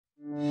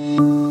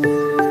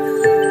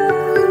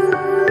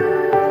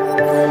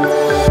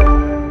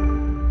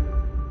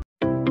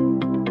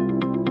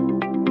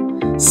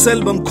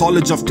Selvam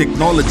College of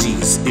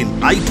Technologies in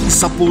IT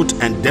Support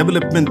and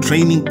Development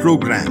Training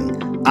Program,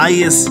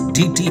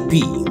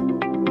 ISDTP.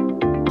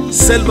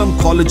 Selvam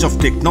College of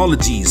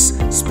Technologies'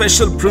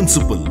 special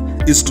principle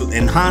is to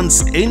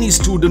enhance any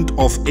student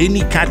of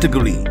any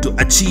category to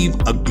achieve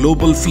a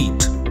global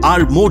feat.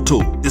 Our motto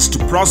is to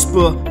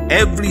prosper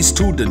every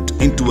student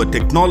into a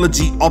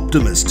technology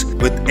optimist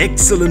with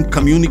excellent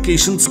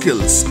communication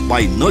skills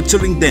by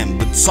nurturing them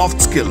with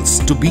soft skills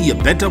to be a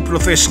better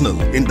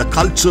professional in the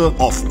culture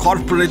of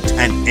corporate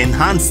and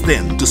enhance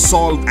them to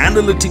solve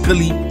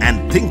analytically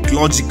and think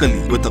logically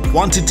with a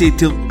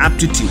quantitative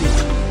aptitude.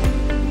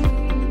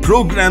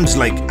 Programs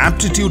like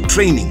aptitude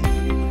training.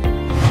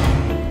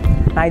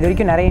 நான் இது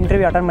வரைக்கும் நிறைய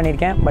interview attend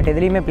பண்ணியிருக்கேன், but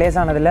எதுலேயுமே place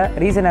ஆனதில்லை.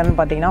 Reason என்னன்னு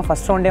பார்த்தீங்கன்னா,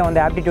 first ரவுண்டே வந்து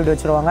aptitude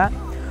வச்சுருவாங்க.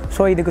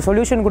 ஸோ இதுக்கு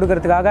சொல்யூஷன்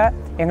கொடுக்கறதுக்காக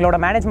எங்களோட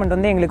மேனேஜ்மெண்ட்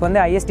வந்து எங்களுக்கு வந்து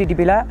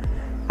ISDTPயில்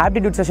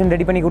ஆப்டிடியூட் செஷன்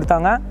ரெடி பண்ணி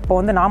கொடுத்தாங்க. இப்போ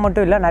வந்து நான்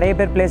மட்டும் இல்லை, நிறைய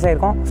பேர் place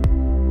ஆகிருக்கோம்.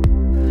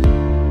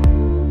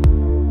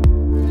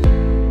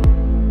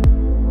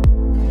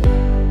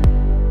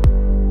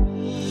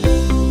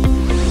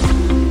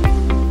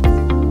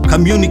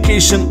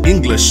 Communication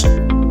English.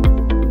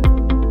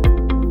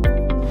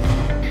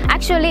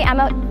 Actually,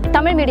 I'm a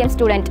Tamil medium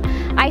student.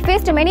 I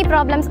faced many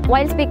problems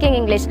while speaking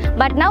English,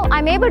 but now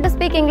I'm able to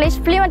speak English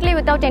fluently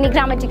without any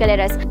grammatical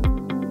errors.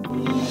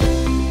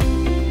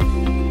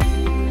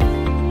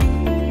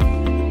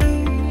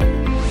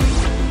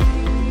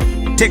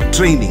 Tech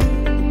training.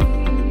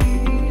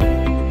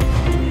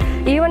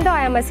 Even though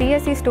I am a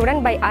CSE student,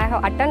 but I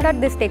have attended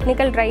this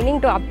technical training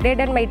to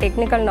upgrade my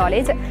technical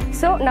knowledge.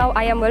 So now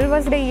I am well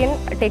versed in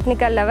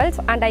technical levels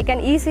and I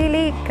can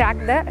easily crack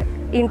the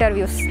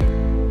interviews.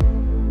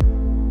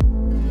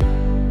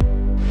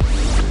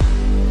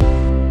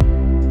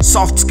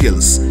 Soft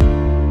skills.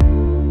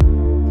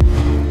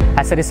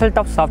 As a result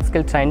of soft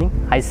skill training,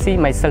 I see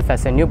myself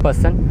as a new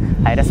person.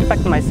 I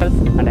respect myself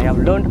and I have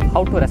learned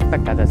how to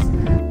respect others.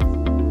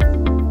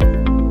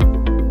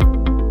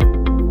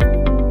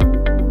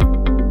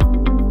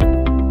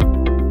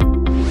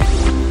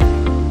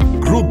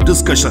 Group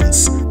discussions.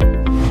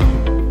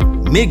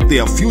 Make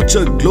their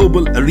future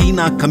global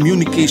arena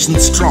communication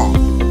strong.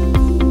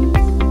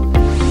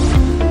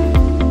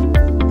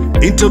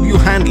 Interview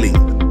handling.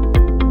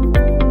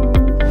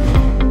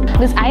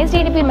 This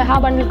ISDTP Mega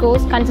Bundle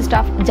course consists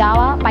of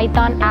Java,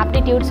 Python,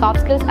 Aptitude, Soft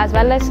Skills as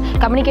well as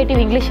Communicative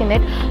English in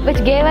it, which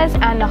gave us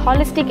an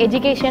holistic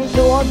education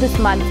throughout this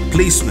month.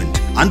 Placement.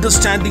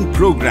 Understanding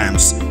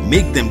programs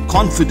make them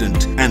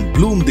confident and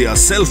bloom their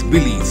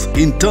self-belief,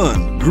 in turn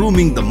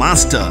grooming the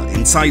master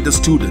inside a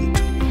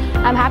student.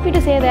 I'm happy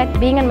to say that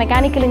being a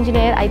mechanical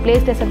engineer, I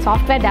placed as a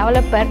software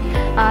developer.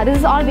 This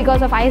is all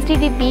because of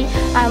ISDTP.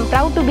 I'm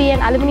proud to be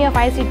an alumni of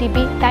ISDTP.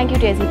 Thank you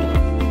to SDTP.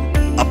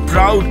 A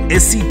proud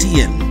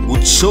SCTN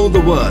would show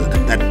the world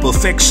that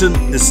perfection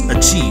is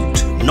achieved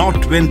not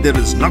when there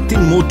is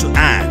nothing more to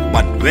add,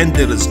 but when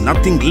there is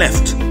nothing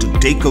left to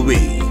take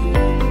away.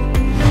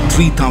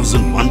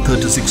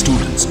 3,136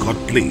 students got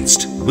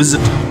placed,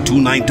 visited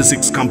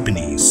 296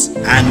 companies,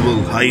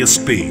 annual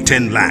highest pay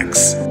 10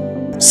 lakhs.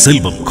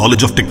 Selvam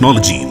College of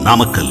Technology,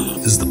 Namakkal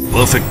is the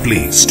perfect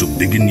place to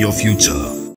begin your future.